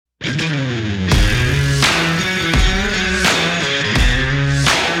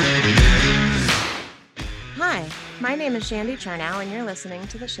is Shandy Chernow, and you're listening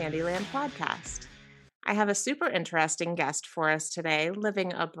to the Shandyland podcast. I have a super interesting guest for us today,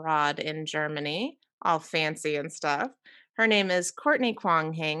 living abroad in Germany, all fancy and stuff. Her name is Courtney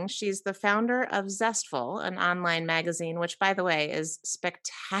Kwong Hing. She's the founder of Zestful, an online magazine, which, by the way, is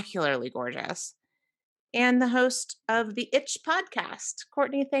spectacularly gorgeous, and the host of the Itch podcast.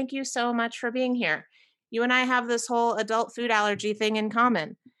 Courtney, thank you so much for being here. You and I have this whole adult food allergy thing in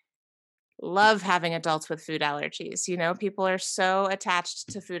common. Love having adults with food allergies. You know, people are so attached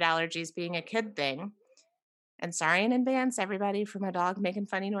to food allergies being a kid thing. And sorry in advance, everybody, for my dog making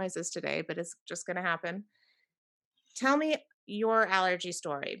funny noises today, but it's just going to happen. Tell me your allergy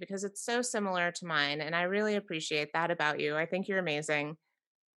story, because it's so similar to mine, and I really appreciate that about you. I think you're amazing.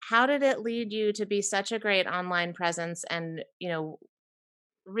 How did it lead you to be such a great online presence and,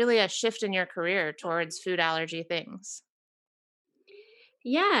 really a shift in your career towards food allergy things?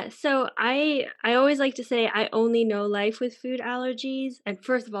 Yeah, so I always like to say I only know life with food allergies. And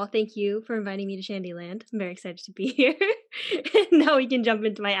first of all, thank you for inviting me to Shandyland. I'm very excited to be here. Now we can jump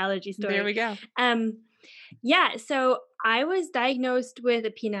into my allergy story. There we go. Yeah, so I was diagnosed with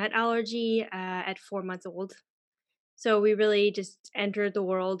a peanut allergy at 4 months old. So we really just entered the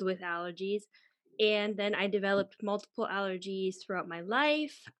world with allergies. And then I developed multiple allergies throughout my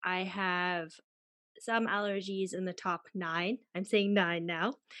life. I have some allergies in the top 9. I'm saying 9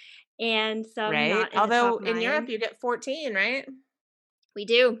 now. And some Right? not in the Although top in 9. Europe you get 14, right? We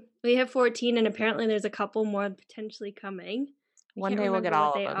do. We have 14, and apparently there's a couple more potentially coming. I One can't day we'll remember get what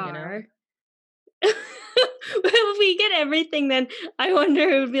all of they them, are. Well, if we get everything, then I wonder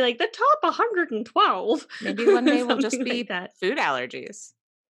it would be like the top 112. Maybe one day we'll just Something be like that. food allergies.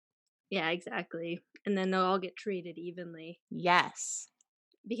 Yeah, exactly. And then they'll all get treated evenly. Yes.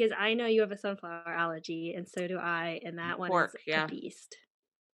 Because I know you have a sunflower allergy, and so do I, and that one Pork, is yeah. a beast.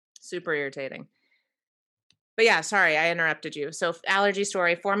 Super irritating. But yeah, sorry, I interrupted you. So allergy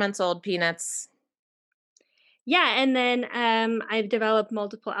story, 4 months old, peanuts. Yeah, and then I've developed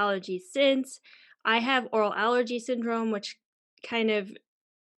multiple allergies since. I have oral allergy syndrome, which kind of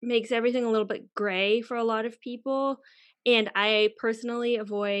makes everything a little bit gray for a lot of people. And I personally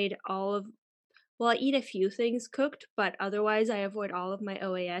avoid I eat a few things cooked, but otherwise I avoid all of my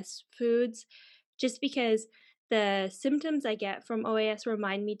OAS foods just because the symptoms I get from OAS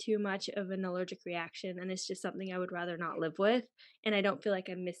remind me too much of an allergic reaction, and it's just something I would rather not live with, and I don't feel like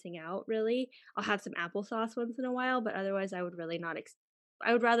I'm missing out really. I'll have some applesauce once in a while, but otherwise I would really not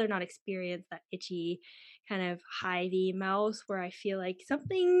I would rather not experience that itchy kind of hivey mouth where I feel like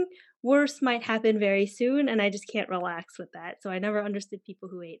something worse might happen very soon, and I just can't relax with that. So I never understood people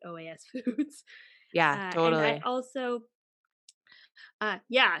who ate OAS foods. Yeah, And I totally. also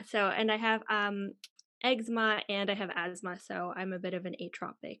and I have eczema and I have asthma, so I'm a bit of an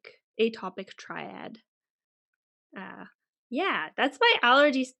atopic triad. Uh yeah, that's my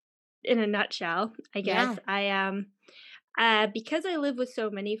allergies in a nutshell, I guess. Yeah. Because I live with so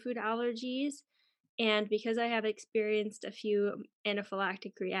many food allergies and because I have experienced a few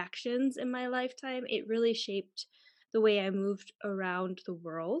anaphylactic reactions in my lifetime, it really shaped the way I moved around the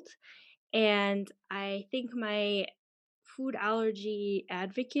world. And I think my food allergy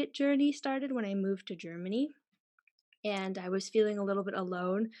advocate journey started when I moved to Germany. And I was feeling a little bit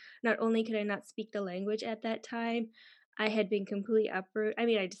alone. Not only could I not speak the language at that time, I had been completely uprooted. I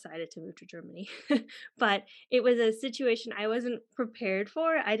mean, I decided to move to Germany, but it was a situation I wasn't prepared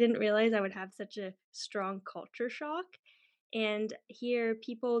for. I didn't realize I would have such a strong culture shock. And here,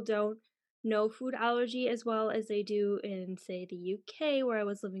 people don't know food allergy as well as they do in, say, the UK, where I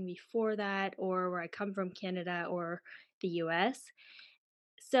was living before that, or where I come from, Canada, or the US.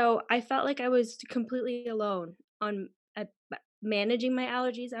 So I felt like I was completely alone on managing my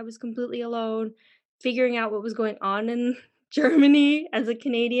allergies. I was completely alone, figuring out what was going on in Germany as a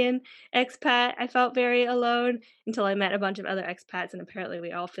Canadian expat. I felt very alone until I met a bunch of other expats, and apparently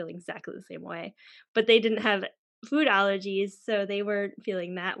we all feel exactly the same way. But they didn't have food allergies, so they were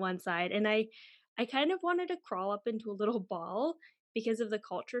feeling that one side. And I kind of wanted to crawl up into a little ball because of the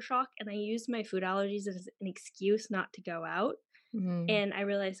culture shock, and I used my food allergies as an excuse not to go out. Mm. And I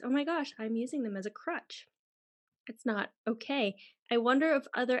realized, oh my gosh, I'm using them as a crutch. It's not okay. I wonder if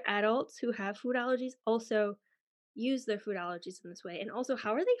other adults who have food allergies also use their food allergies in this way. And also,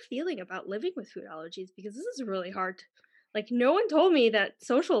 how are they feeling about living with food allergies? Because this is really hard. Like, no one told me that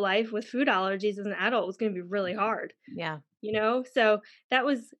social life with food allergies as an adult was going to be really hard, Yeah. So that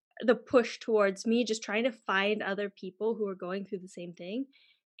was the push towards me just trying to find other people who are going through the same thing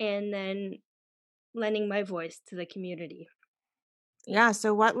and then lending my voice to the community. Yeah.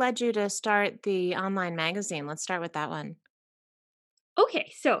 So what led you to start the online magazine? Let's start with that one.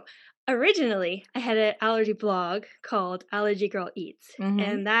 Okay, so Originally, I had an allergy blog called Allergy Girl Eats, Mhm.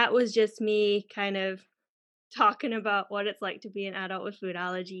 and that was just me kind of talking about what it's like to be an adult with food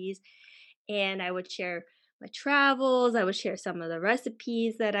allergies. And I would share my travels, I would share some of the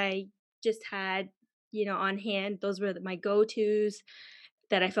recipes that I just had, on hand. Those were my go-tos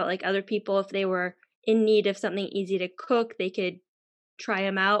that I felt like other people, if they were in need of something easy to cook, they could try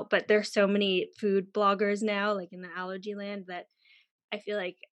them out. But there's so many food bloggers now, like in the allergy land, that I feel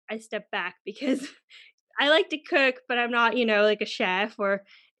like I step back because I like to cook, but I'm not, like a chef or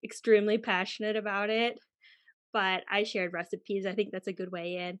extremely passionate about it. But I shared recipes. I think that's a good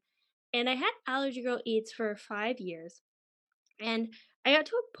way in. And I had Allergy Girl Eats for 5 years. And I got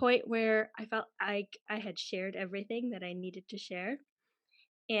to a point where I felt like I had shared everything that I needed to share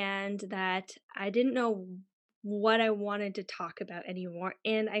and that I didn't know what I wanted to talk about anymore.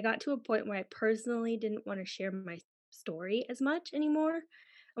 And I got to a point where I personally didn't want to share my story as much anymore.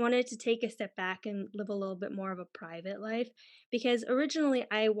 I wanted to take a step back and live a little bit more of a private life because originally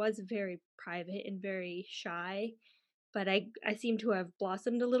I was very private and very shy, but I seem to have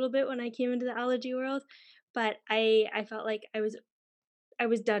blossomed a little bit when I came into the allergy world. But I felt like I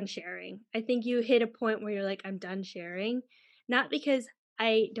was done sharing. I think you hit a point where you're like, I'm done sharing. Not because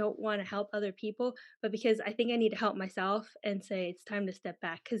I don't want to help other people, but because I think I need to help myself and say it's time to step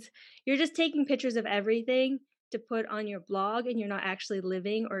back. Because you're just taking pictures of everything to put on your blog and you're not actually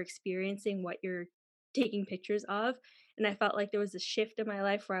living or experiencing what you're taking pictures of. And I felt like there was a shift in my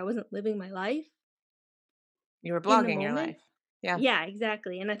life where I wasn't living my life You were in the blogging your moment. life. Yeah. Yeah,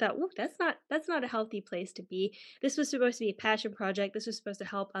 exactly, and I thought, "Whoa, that's not a healthy place to be. This was supposed to be a passion project. This was supposed to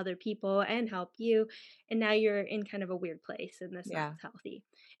help other people and help you, and now you're in kind of a weird place, and that's not Yeah. healthy."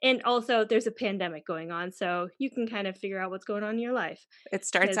 And also, there's a pandemic going on, so you can kind of figure out what's going on in your life It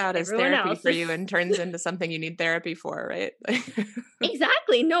starts because out as everyone therapy else for is you and turns into something you need therapy for, right?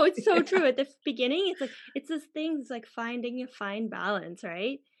 exactly. No, it's so Yeah. true. At the beginning, it's like it's this thing. It's like finding a fine balance,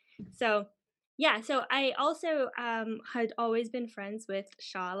 right? So, yeah. So I also had always been friends with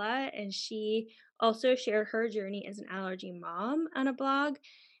Shala, and she also shared her journey as an allergy mom on a blog.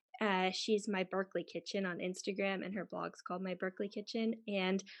 She's My Berkeley Kitchen on Instagram, and her blog's called My Berkeley Kitchen.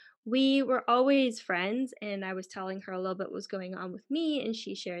 And we were always friends, and I was telling her a little bit what was going on with me, and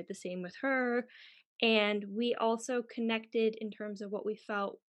she shared the same with her. And we also connected in terms of what we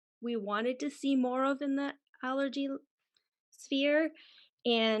felt we wanted to see more of in the allergy sphere.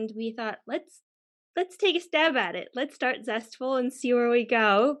 And we thought, let's take a stab at it. Let's start Zestful and see where we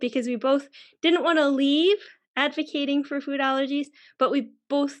go because we both didn't want to leave advocating for food allergies, but we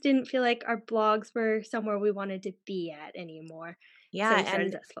both didn't feel like our blogs were somewhere we wanted to be at anymore. So Yeah, we started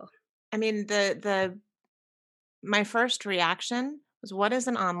and Zestful. I mean, the my first reaction was, "What is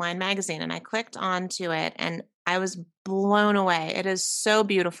an online magazine?" And I clicked onto it and I was blown away. It is so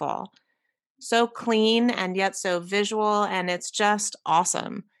beautiful, so clean and yet so visual, and it's just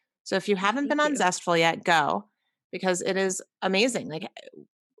awesome. So if you Oh, haven't been thank on you. Zestful yet, go because it is amazing. Like,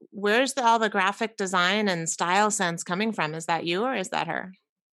 where's all the graphic design and style sense coming from? Is that you or is that her?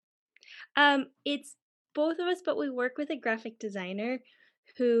 It's both of us, but we work with a graphic designer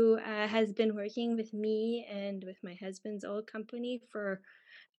who has been working with me and with my husband's old company for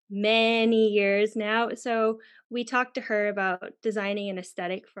many years now. So we talked to her about designing an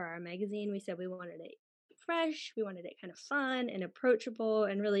aesthetic for our magazine. We said we wanted it fresh, we wanted it kind of fun and approachable,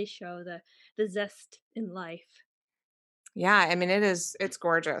 and really show the zest in life. Yeah, I mean it's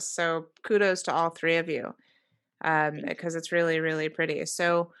gorgeous. So kudos to all three of you. Thank you. Because it's really, really pretty.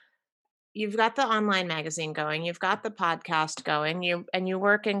 So you've got the online magazine going, you've got the podcast going, you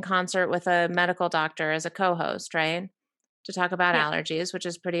work in concert with a medical doctor as a co-host, right? To talk about Yeah. allergies, which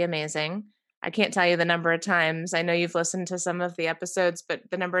is pretty amazing. I can't tell you the number of times. I know you've listened to some of the episodes, but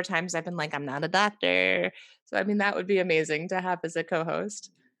the number of times I've been like, I'm not a doctor. So I mean that would be amazing to have as a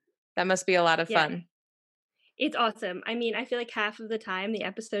co-host. That must be a lot of Yeah. fun. It's awesome. I mean, I feel like half of the time the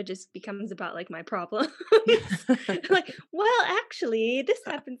episode just becomes about like my problems. Like, well, actually, this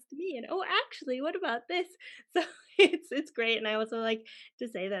happens to me, and oh, actually, what about this? So it's great, and I also like to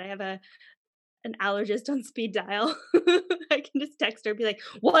say that I have an allergist on speed dial. I can just text her, and be like,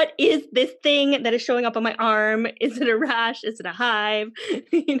 "What is this thing that is showing up on my arm? Is it a rash? Is it a hive?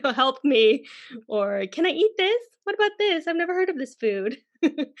 Help me." Or, "Can I eat this? What about this? I've never heard of this food."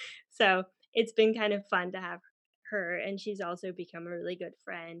 So it's been kind of fun to have her, and she's also become a really good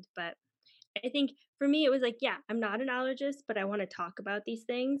friend. But I think for me, it was like, yeah, I'm not an allergist, but I want to talk about these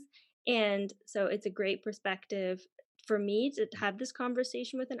things. And so it's a great perspective for me to have this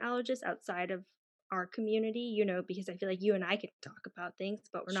conversation with an allergist outside of our community, because I feel like you and I can talk about things,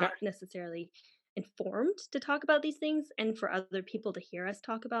 but we're Sure. not necessarily informed to talk about these things and for other people to hear us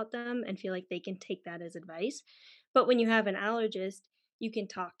talk about them and feel like they can take that as advice. But when you have an allergist, you can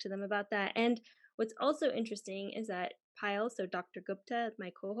talk to them about that. And what's also interesting is that Pyle, so Dr. Gupta,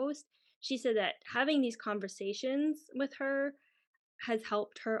 my co host, she said that having these conversations with her has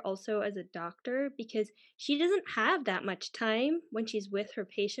helped her also as a doctor because she doesn't have that much time when she's with her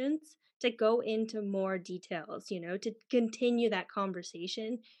patients to go into more details, to continue that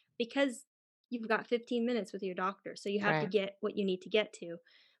conversation because you've got 15 minutes with your doctor. So you have to Right. get what you need to get to.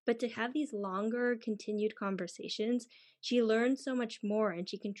 But to have these longer, continued conversations, she learns so much more and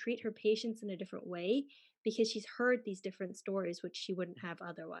she can treat her patients in a different way because she's heard these different stories, which she wouldn't have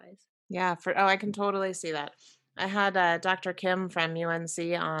otherwise. Yeah, I can totally see that. I had Dr. Kim from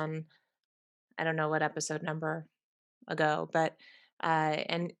UNC on, I don't know what episode number ago, but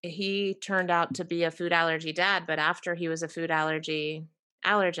and he turned out to be a food allergy dad, but after he was a food allergy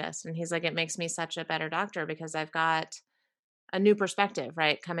allergist, and he's like, it makes me such a better doctor because I've got a new perspective,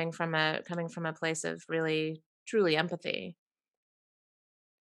 right? Coming from a place of really truly empathy,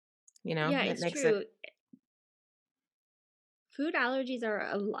 Yeah, it it's makes it true. Food allergies are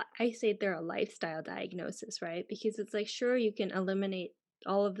I say they're a lifestyle diagnosis, right? Because it's like, sure, you can eliminate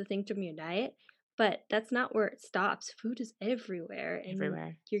all of the things from your diet, but that's not where it stops. Food is everywhere, and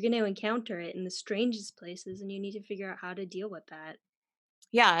everywhere. you're going to encounter it in the strangest places, and you need to figure out how to deal with that.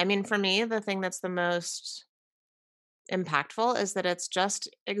 Yeah, I mean, for me, the thing that's the most impactful is that it's just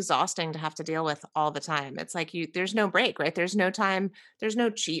exhausting to have to deal with all the time. It's like there's no break, right? There's no time, there's no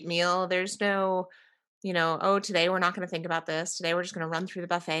cheat meal, there's no, oh, today we're not going to think about this. Today we're just going to run through the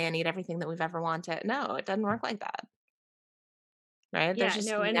buffet and eat everything that we've ever wanted. No, it doesn't work like that, right? There's Yeah, just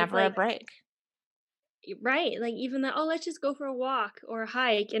no, and it's never a like, break. right, like even that, oh, let's just go for a walk or a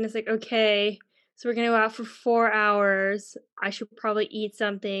hike. And it's like, okay, so we're gonna go out for 4 hours. I should probably eat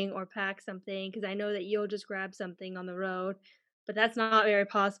something or pack something because I know that you'll just grab something on the road. But that's not very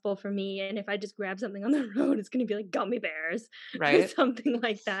possible for me. And if I just grab something on the road, it's gonna be like gummy bears or Right? something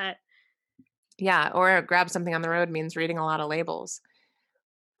like that. Yeah, or grab something on the road means reading a lot of labels.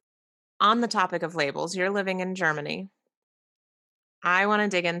 On the topic of labels, you're living in Germany. I want to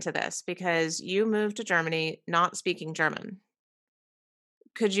dig into this because you moved to Germany not speaking German.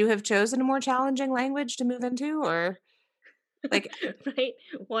 Could you have chosen a more challenging language to move into, or like Right?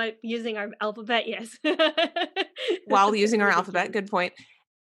 What using our alphabet? Yes. while That's using our alphabet? ridiculous. Good point.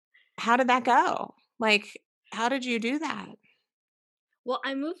 How did that go? Like, how did you do that? Well,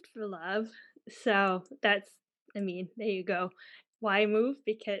 I moved for love. So that's, I mean, there you go. Why move?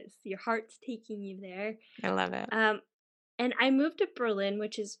 Because your heart's taking you there. I love it. Um, and I moved to Berlin,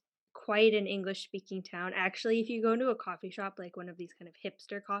 which is quite an English speaking town. Actually, if you go to a coffee shop, like one of these kind of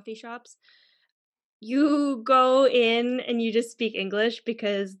hipster coffee shops, you go in and you just speak English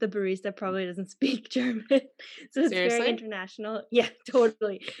because the barista probably doesn't speak German. So it's very Seriously? international. Yeah,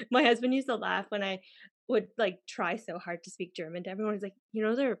 totally. My husband used to laugh when I would like try so hard to speak German to everyone. He's like,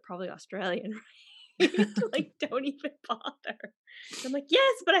 they're probably Australian, right? Like, don't even bother. I'm like,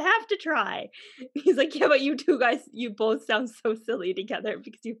 yes, but I have to try. He's like, yeah, but you two guys, you both sound so silly together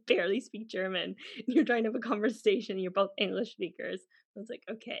because you barely speak German. And you're trying to have a conversation. You're both English speakers. I was like,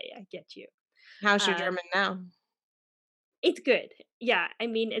 okay, I get you. How's your Um, German now? it's good. Yeah, I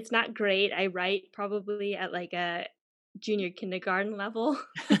mean, it's not great. I write probably at like a junior kindergarten level,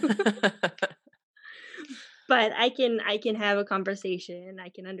 but I can have a conversation. I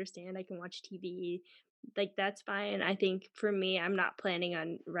can understand. I can watch TV. Like that's fine. I think for me, I'm not planning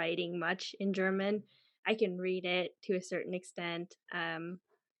on writing much in German. I can read it to a certain extent, and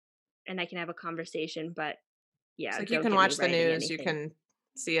I can have a conversation. But It's yeah, like you don't can get me watch the writing news, you anything. can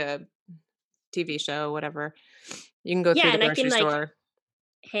see a TV show, whatever. You can go through Yeah, the and I can grocery like store.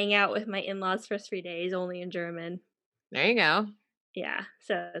 hang out with my in-laws for 3 days only in German. There you go. Yeah,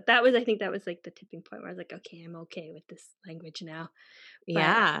 so that was, I think that was, like, the tipping point where I was like, "Okay, I'm okay with this language now." But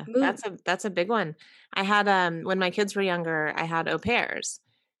Yeah, move that's a big one. I had when my kids were younger, I had au pairs,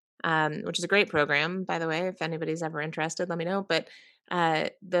 which is a great program, by the way. If anybody's ever interested, let me know. But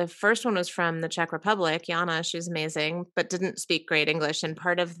the first one was from the Czech Republic. Jana, she's amazing, but didn't speak great English. And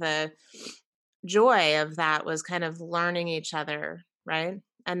part of the joy of that was kind of learning each other, right?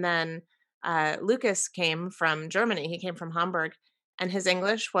 And then Lucas came from Germany. He came from Hamburg, and his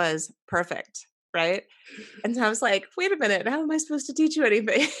English was perfect, right? And so I was like, wait a minute, how am I supposed to teach you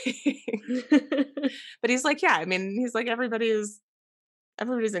anything? But he's like, yeah, I mean, he's like, everybody's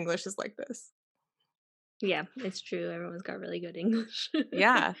English is like this. Yeah, it's true, everyone's got really good English.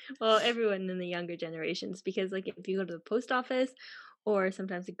 Yeah. Well, everyone in the younger generations, because, like, if you go to the post office or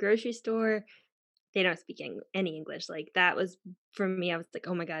sometimes the grocery store, they don't speak any English. Like that was for me. I was like,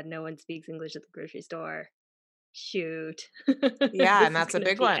 oh my god, no one speaks English at the grocery store. Shoot, Yeah, and this is that's a gonna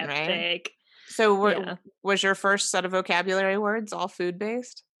big be one, right? epic. So, Yeah. was your first set of vocabulary words all food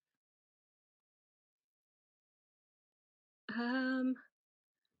based? Um,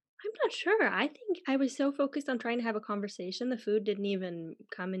 I'm not sure. I think I was so focused on trying to have a conversation, the food didn't even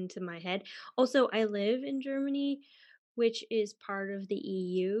come into my head. Also, I live in Germany, which is part of the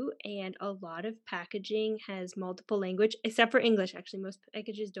EU, and a lot of packaging has multiple language, except for English. Actually, most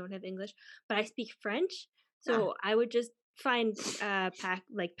packages don't have English, but I speak French, Yeah. so I would just find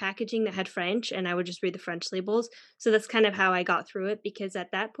packaging that had French, and I would just read the French labels. So that's kind of how I got through it because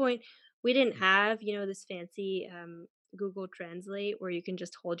at that point we didn't have, this fancy Google Translate where you can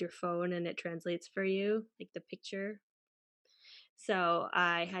just hold your phone and it translates for you, like the picture. So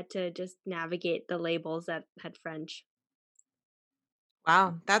I had to just navigate the labels that had French.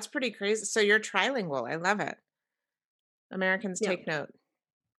 Wow, that's pretty crazy. So you're trilingual. I love it. Americans Yeah. take note.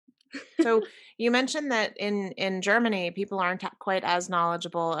 So you mentioned that in Germany, people aren't quite as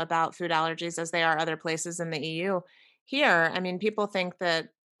knowledgeable about food allergies as they are other places in the EU. Here, I mean, people think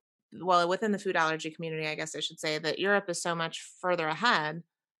that, well, within the food allergy community, I guess I should say that Europe is so much further ahead.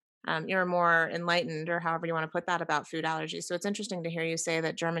 You're more enlightened, or however you want to put that, about food allergies. So it's interesting to hear you say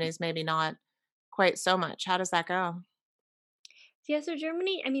that Germany's maybe not quite so much. How does that go? Yeah, so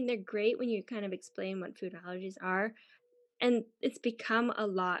Germany, I mean, they're great when you kind of explain what food allergies are, and it's become a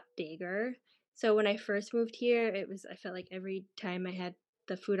lot bigger. So when I first moved here, I felt like every time I had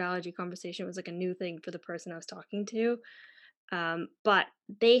the food allergy conversation, it was like a new thing for the person I was talking to. But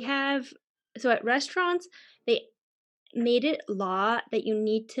they have, so at restaurants, they made it law that you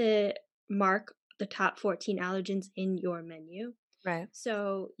need to mark the top 14 allergens in your menu. Right.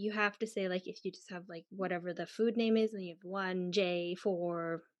 So you have to say, like, if you just have like whatever the food name is, and you have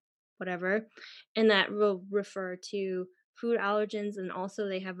 1J4, whatever, and that will refer to food allergens. And also,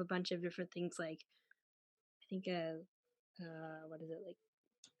 they have a bunch of different things like, I think, what is it, like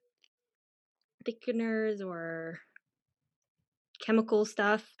thickeners or chemical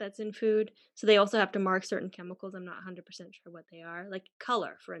stuff that's in food. So they also have to mark certain chemicals. I'm not 100% sure what they are. Like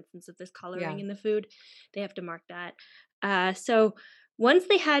color, for instance, if there's coloring Yeah. in the food, they have to mark that. So once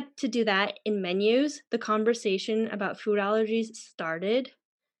they had to do that in menus, the conversation about food allergies started.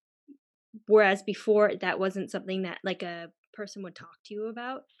 Whereas before, that wasn't something that like a person would talk to you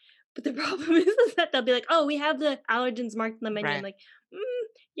about. But the problem is that they'll be like, "Oh, we have the allergens marked on the menu." I'm Right. like,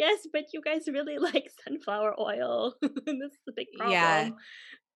 yes, but you guys really like sunflower oil, and this is a big Yeah. problem."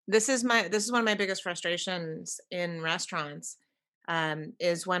 This is one of my biggest frustrations in restaurants,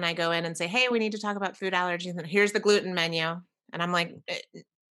 is when I go in and say, "Hey, we need to talk about food allergies, and here's the gluten menu," and I'm like,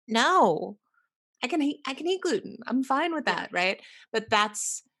 No, I can eat gluten. I'm fine with Yeah. that, right?" But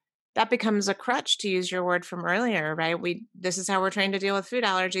that becomes a crutch, to use your word from earlier, right? This is how we're trained to deal with food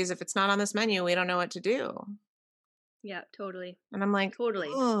allergies. If it's not on this menu, we don't know what to do. Yeah, totally. And I'm like, Totally.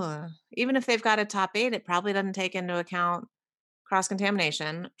 ugh. Even if they've got a top 8, it probably doesn't take into account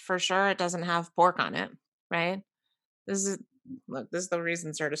cross-contamination. For sure, it doesn't have pork on it, right? This is this is the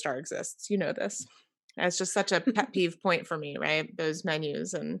reason Certastar exists. You know this. It's just such a pet peeve point for me, right? Those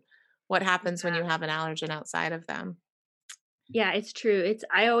menus and what happens when Yeah. you have an allergen outside of them. Yeah, it's true.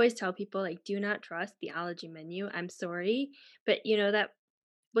 I always tell people, like, do not trust the allergy menu. I'm sorry, but, that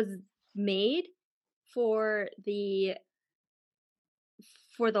was made for the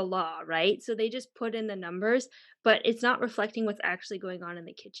law, right? So they just put in the numbers, but it's not reflecting what's actually going on in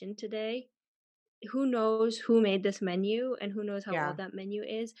the kitchen today. Who knows who made this menu and who knows how Yeah. old that menu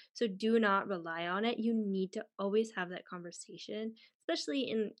is. So do not rely on it. You need to always have that conversation, especially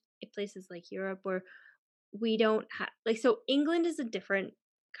in places like Europe where we don't have, like, so England is a different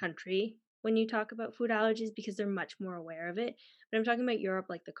country when you talk about food allergies because they're much more aware of it. But I'm talking about Europe,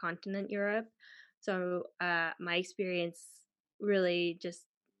 like the continent Europe. So my experience really just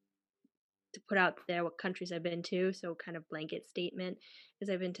to put out there what countries I've been to, so kind of blanket statement, is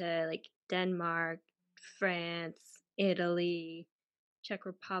I've been to like Denmark, France, Italy, Czech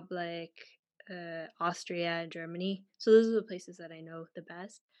Republic, Austria, and Germany. So those are the places that I know the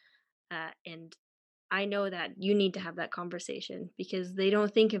best. And I know that you need to have that conversation because they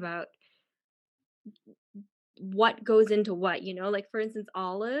don't think about what goes into what, like for instance,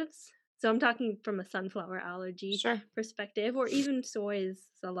 olives. So I'm talking from a sunflower allergy Sure. perspective, or even soys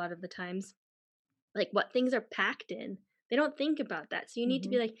a lot of the times, like what things are packed in. They don't think about that. So you need to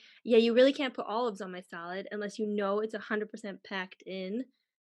be Mhm. like, yeah, you really can't put olives on my salad unless you know it's 100% packed in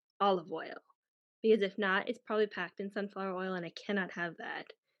olive oil. Because if not, it's probably packed in sunflower oil and I cannot have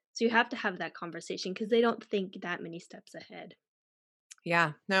that. So you have to have that conversation because they don't think that many steps ahead.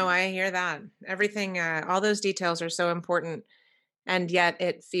 Yeah. No, I hear that. Everything, all those details are so important. And yet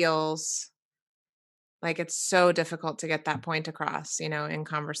it feels like it's so difficult to get that point across, in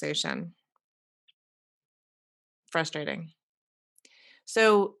conversation. Frustrating.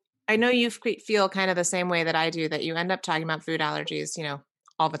 So I know you feel kind of the same way that I do, that you end up talking about food allergies,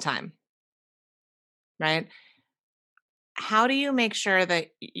 all the time, right? How do you make sure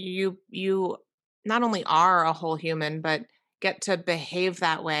that you not only are a whole human, but get to behave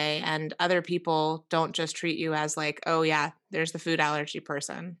that way and other people don't just treat you as like, oh yeah, there's the food allergy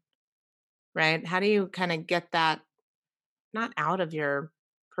person, right? How do you kind of get that not out of your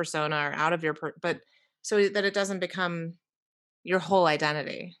persona or out of your but so that it doesn't become your whole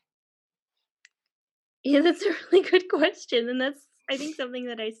identity? Yeah, that's a really good question, and that's I think something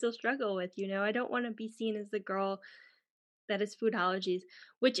that I still struggle with, I don't wanna be seen as the girl that has food allergies,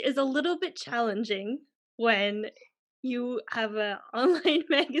 which is a little bit challenging when you have a online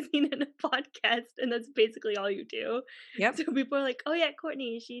magazine and a podcast, and that's basically all you do. Yep, So people are like, "Oh, yeah,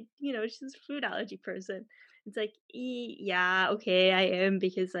 Courtney, she's a food allergy person." It's like, yeah, okay, I am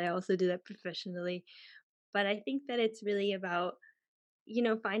because I also do that professionally." But I think that it's really about,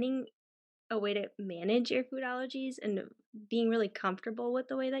 finding a way to manage your food allergies and being really comfortable with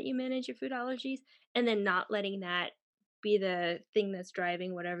the way that you manage your food allergies, and then not letting that be the thing that's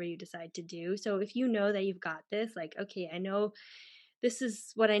driving whatever you decide to do. So if you know that you've got this, like, okay, I know this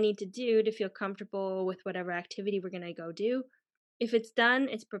is what I need to do to feel comfortable with whatever activity we're going to go do. If it's done,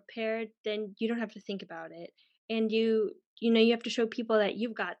 it's prepared, then you don't have to think about it. And you have to show people that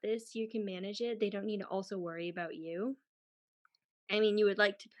you've got this, you can manage it. They don't need to also worry about you. I mean, you would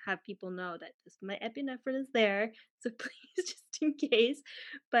like to have people know that this my epinephrine is there, so please just in case,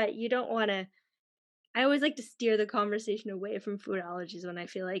 but you don't wanna I always like to steer the conversation away from food allergies when I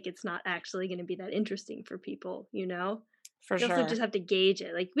feel like it's not actually gonna be that interesting for people, you know? for You also sure. just have to gauge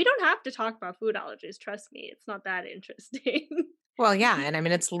it, like, we don't have to talk about food allergies, trust me, it's not that interesting. Well, yeah, and I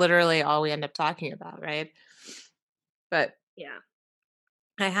mean it's literally all we end up talking about, right? But Yeah.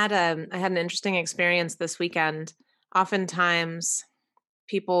 I had an interesting experience this weekend. Oftentimes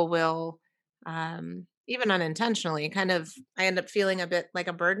people will even unintentionally kind of I end up feeling a bit like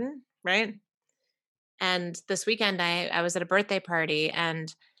a burden, right? And this weekend I was at a birthday party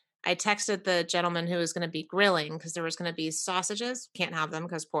and I texted the gentleman who was going to be grilling because there was going to be sausages, can't have them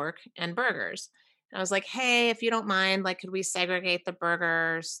because pork, and burgers. And I was like, "Hey, if you don't mind, like could we segregate the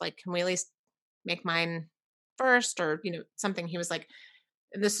burgers? Like can we at least make mine first or, something?" He was like,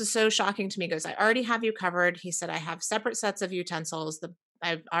 this is so shocking to me. He goes, "I already have you covered." He said, "I have separate sets of utensils.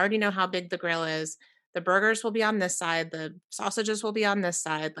 I already know how big the grill is. The burgers will be on this side. The sausages will be on this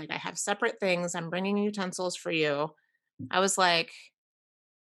side. Like I have separate things. I'm bringing utensils for you." I was like,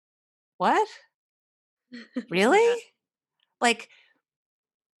 "What? Yeah. Really?" Like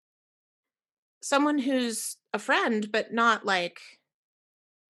someone who's a friend, but not like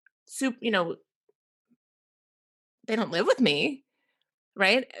soup, they don't live with me,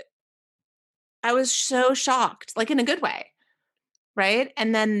 right? I was so shocked, like in a good way. Right?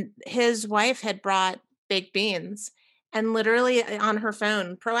 And then his wife had brought baked beans and literally on her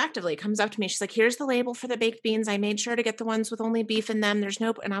phone proactively comes up to me. She's like, "Here's the label for the baked beans. I made sure to get the ones with only beef in them. There's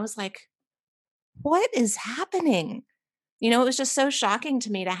no," and I was like, "What is happening?" It was just so shocking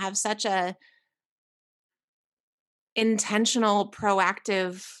to me to have such a intentional,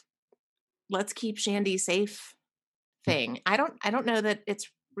 proactive, let's keep Shandy safe thing. I don't know that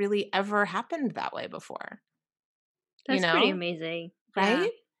it's really ever happened that way before, you That's pretty know? amazing. Yeah.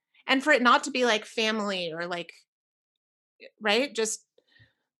 Right? And for it not to be like family or like, right? Just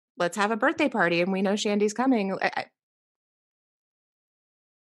let's have a birthday party and we know Shandy's coming.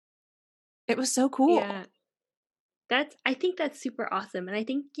 It was so cool. Yeah. I think that's super awesome, and I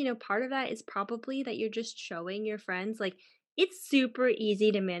think, part of that is probably that you're just showing your friends, like, it's super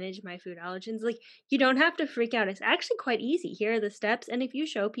easy to manage my food allergens, like, you don't have to freak out, it's actually quite easy, here are the steps, and if you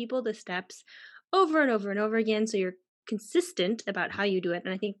show people the steps over and over and over again, so you're consistent about how you do it,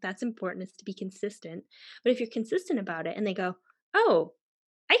 and I think that's important is to be consistent, but if you're consistent about it and they go, "Oh,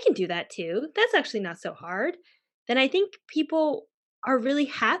 I can do that too. That's actually not so hard." Then I think people are really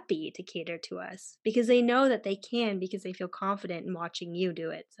happy to cater to us because they know that they can because they feel confident in watching you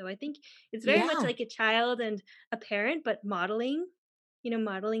do it. So I think it's very much Yeah. like a child and a parent, but modeling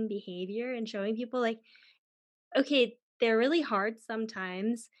behavior and showing people like, okay, they're really hard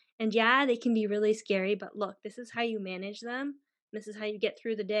sometimes. And yeah, they can be really scary, but look, this is how you manage them. This is how you get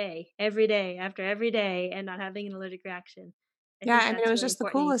through the day after every day, and not having an allergic reaction. I Yeah. think I mean, it that's was really just the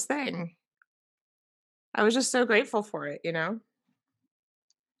important. coolest thing. I was just so grateful for it,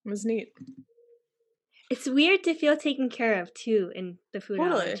 It was neat. It's weird to feel taken care of too in the food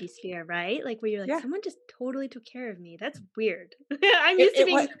Totally. allergy sphere, right? Like, where you're like, Yeah. "Someone just totally took care of me." That's weird. I'm It used to it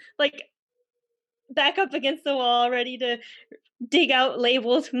was being, like, back up against the wall, ready to dig out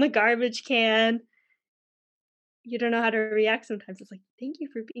labels from the garbage can. You don't know how to react sometimes. It's like, "Thank you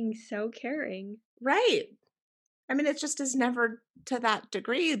for being so caring." right. I mean, it just is never to that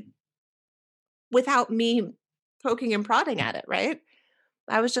degree without me poking and prodding at it, right?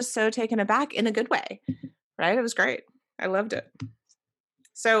 I was just so taken aback in a good way, right? It was great. I loved it.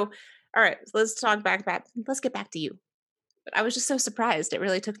 So, all right, let's talk back. Let's get back to you. But I was just so surprised. It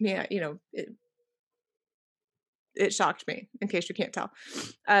really took me, it shocked me. In case you can't tell.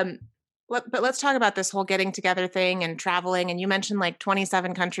 Um, but let's talk about this whole getting together thing and traveling. And you mentioned like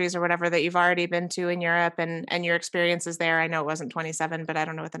 27 countries or whatever that you've already been to in Europe and your experiences there. I know it wasn't 27, but I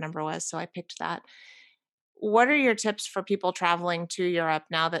don't know what the number was, so I picked that. What are your tips for people traveling to Europe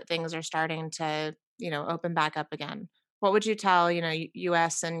now that things are starting to, open back up again? What would you tell,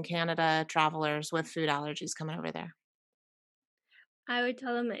 US and Canada travelers with food allergies coming over there? I would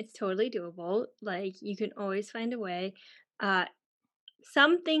tell them it's totally doable, like, you can always find a way. Uh,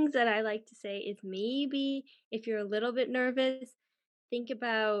 some things that I like to say is maybe if you're a little bit nervous, think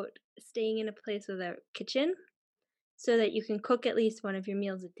about staying in a place with a kitchen so that you can cook at least one of your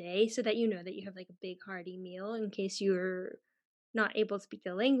meals a day so that you know that you have, like, a big hearty meal in case you're not able to speak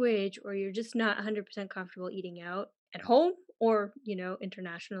the language or you're just not 100% comfortable eating out at home or,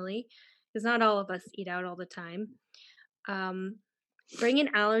 internationally, because not all of us eat out all the time. Um, bring an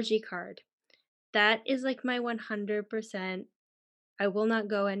allergy card. That is like my 100%. I will not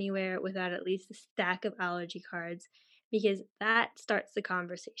go anywhere without at least a stack of allergy cards because that starts the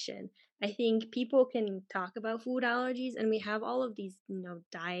conversation. I think people can talk about food allergies and we have all of these,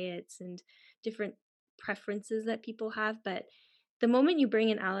 diets and different preferences that people have, but the moment you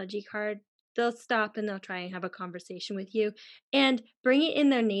bring an allergy card, they'll stop and they'll try and have a conversation with you and bring it in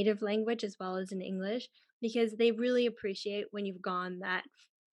their native language as well as in English because they really appreciate when you've gone that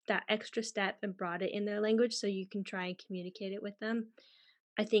extra step and brought it in their language so you can try and communicate it with them.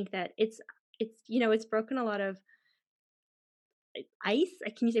 I think that it's broken a lot of ice.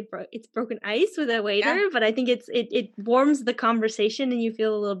 Can you say it's broken ice with a Yeah. waiter? But I think it warms the conversation and you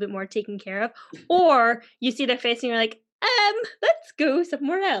feel a little bit more taken care of. Or you see their face and you're like, let's go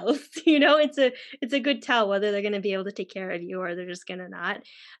somewhere else. It's a good tell whether they're going to be able to take care of you or they're just going to not.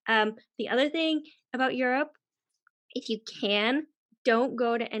 The other thing about Europe, if you can, don't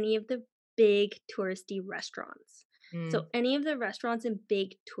go to any of the big touristy restaurants. So Mm. any of the restaurants in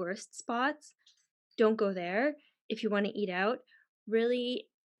big tourist spots, don't go there if you want to eat out. Really,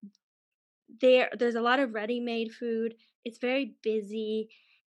 there's a lot of ready-made food. It's very busy,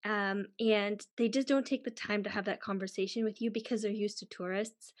 and they just don't take the time to have that conversation with you because they're used to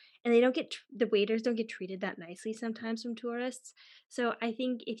tourists, and they don't the waiters don't get treated that nicely sometimes from tourists. So I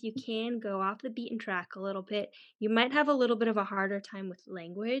think if you can go off the beaten track a little bit, you might have a little bit of a harder time with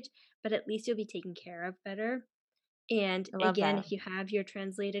language, but at least you'll be taken care of better. And I love again, that. if you have your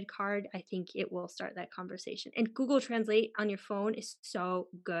translated card, I think it will start that conversation. And Google Translate on your phone is so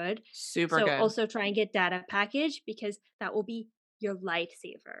good. Super So good. also try and get data package because that will be your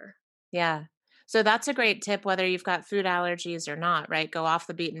lifesaver. Yeah. So that's a great tip whether you've got food allergies or not, right? Go off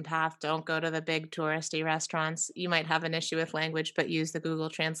the beaten path. Don't go to the big touristy restaurants. You might have an issue with language, but use the Google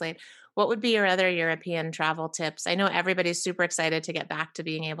Translate. What would be your other European travel tips? I know everybody's super excited to get back to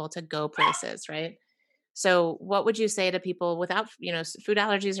being able to go places, right? So, what would you say to people without, food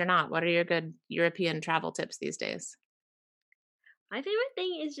allergies or not? What are your good European travel tips these days? My favorite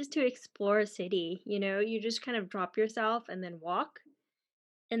thing is just to explore a city. You just kind of drop yourself and then walk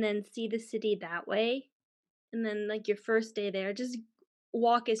and then see the city that way. And then, like, your first day there, just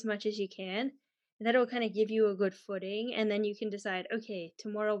walk as much as you can. And that'll kind of give you a good footing. And then you can decide, okay,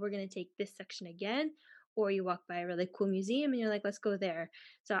 tomorrow we're going to take this section again. Or you walk by a really cool museum and you're like, let's go there.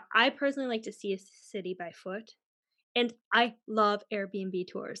 So I personally like to see a city by foot. And I love Airbnb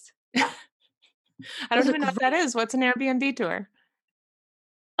tours. I don't Those are even know what that great. is. What's an Airbnb tour?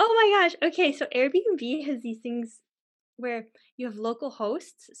 Oh my gosh. Okay. So Airbnb has these things where you have local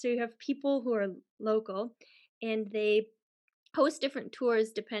hosts. So you have people who are local and they host different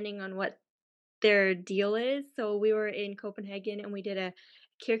tours depending on what their deal is. So we were in Copenhagen and we did a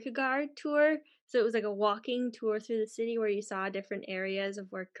Kierkegaard tour. So it was like a walking tour through the city where you saw different areas of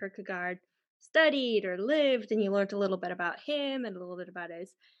where Kierkegaard studied or lived and you learned a little bit about him and a little bit about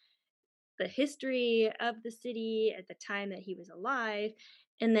the history of the city at the time that he was alive.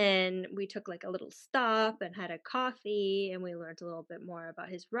 And then we took like a little stop and had a coffee and we learned a little bit more about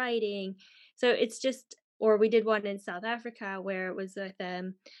his writing. So it's or we did one in South Africa where it was with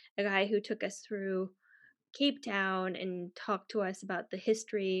a guy who took us through. Cape Town and talk to us about the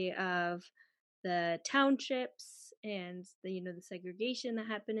history of the townships and the segregation that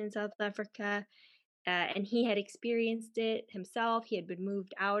happened in South Africa. And he had experienced it himself. He had been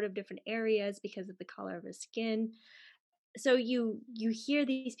moved out of different areas because of the color of his skin. So you hear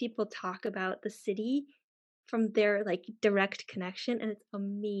these people talk about the city from their like direct connection, and it's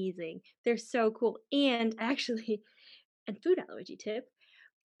amazing. They're so cool. And actually, and food allergy tip,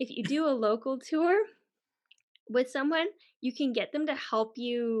 if you do a local tour with someone, you can get them to help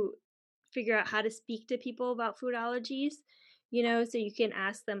you figure out how to speak to people about food allergies. So you can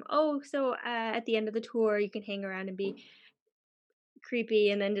ask them, oh, so at the end of the tour, you can hang around and be creepy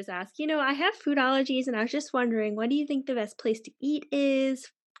and then just ask, I have food allergies and I was just wondering, what do you think the best place to eat is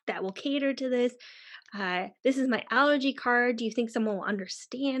that will cater to this? This is my allergy card. Do you think someone will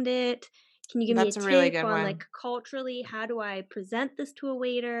understand it? Can you give me a That's a really tip good on one. like culturally, how do I present this to a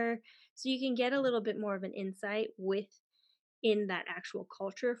waiter? So you can get a little bit more of an insight within that actual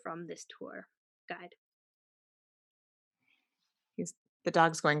culture from this tour guide. He's the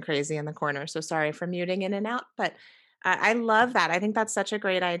dog's going crazy in the corner. So sorry for muting in and out, but I love that. I think that's such a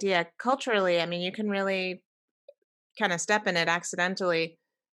great idea. Culturally, I mean, you can really kind of step in it accidentally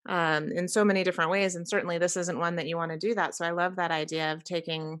in so many different ways. And certainly this isn't one that you want to do that. So I love that idea of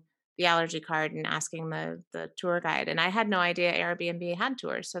taking the allergy card and asking the tour guide. And I had no idea Airbnb had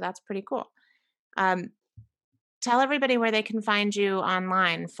tours. So that's pretty cool. Um, Tell everybody where they can find you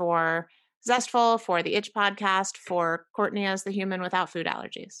online for Zestful, for the Itch podcast, for Courtney as the human without food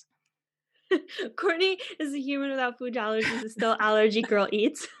allergies. Courtney is a human without food allergies, is still Allergy Girl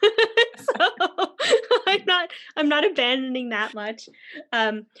Eats. So I'm not abandoning that much.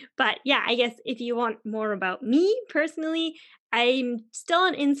 But yeah, I guess if you want more about me personally, I'm still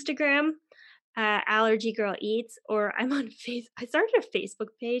on Instagram, Allergy Girl Eats, or I'm on I started a Facebook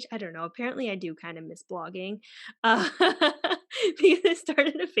page. I don't know. Apparently I do kind of miss blogging. Because I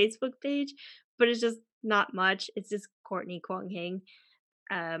started a Facebook page, but it's just not much. It's just Courtney Kwong Hing.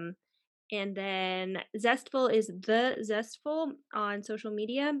 Um, and then Zestful is the Zestful on social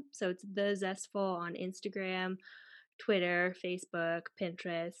media. So it's the Zestful on Instagram, Twitter, Facebook,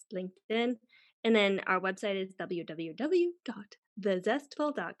 Pinterest, LinkedIn. And then our website is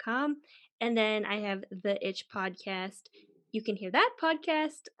www.thezestful.com. And then I have the Itch podcast. You can hear that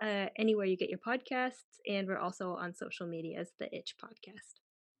podcast anywhere you get your podcasts. And we're also on social media as the Itch podcast.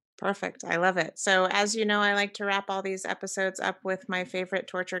 Perfect. I love it. So, as you know, I like to wrap all these episodes up with my favorite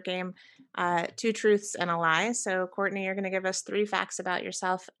torture game, Two Truths and a Lie. So, Courtney, you're going to give us 3 facts about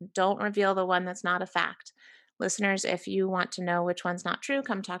yourself. Don't reveal the one that's not a fact. Listeners, if you want to know which one's not true,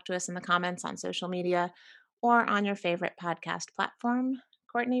 come talk to us in the comments on social media or on your favorite podcast platform.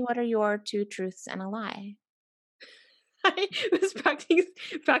 Courtney, what are your 2 truths and a lie? I was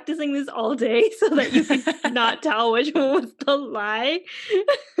practicing this all day so that you could not tell which one was the lie.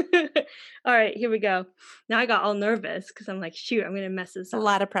 All right, here we go. Now I got all nervous because I'm like, shoot, I'm going to mess this up. A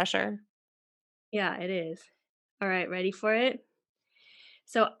lot of pressure. Yeah, it is. All right, ready for it?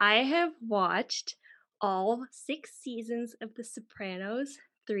 So I have watched all 6 seasons of The Sopranos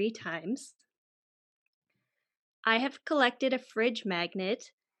 3 times. I have collected a fridge magnet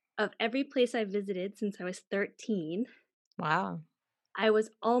of every place I visited since I was 13. Wow. I was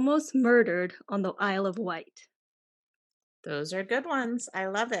almost murdered on the Isle of Wight. Those are good ones. I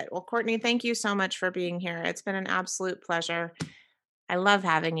love it. Well, Courtney, thank you so much for being here. It's been an absolute pleasure. I love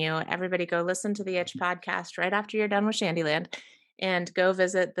having you. Everybody go listen to the Itch podcast right after you're done with Shandyland and go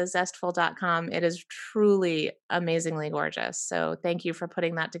visit thezestful.com. It is truly amazingly gorgeous. So thank you for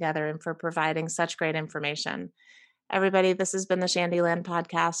putting that together and for providing such great information. Everybody, this has been the Shandyland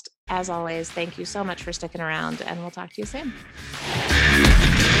podcast. As always, thank you so much for sticking around, and we'll talk to you soon.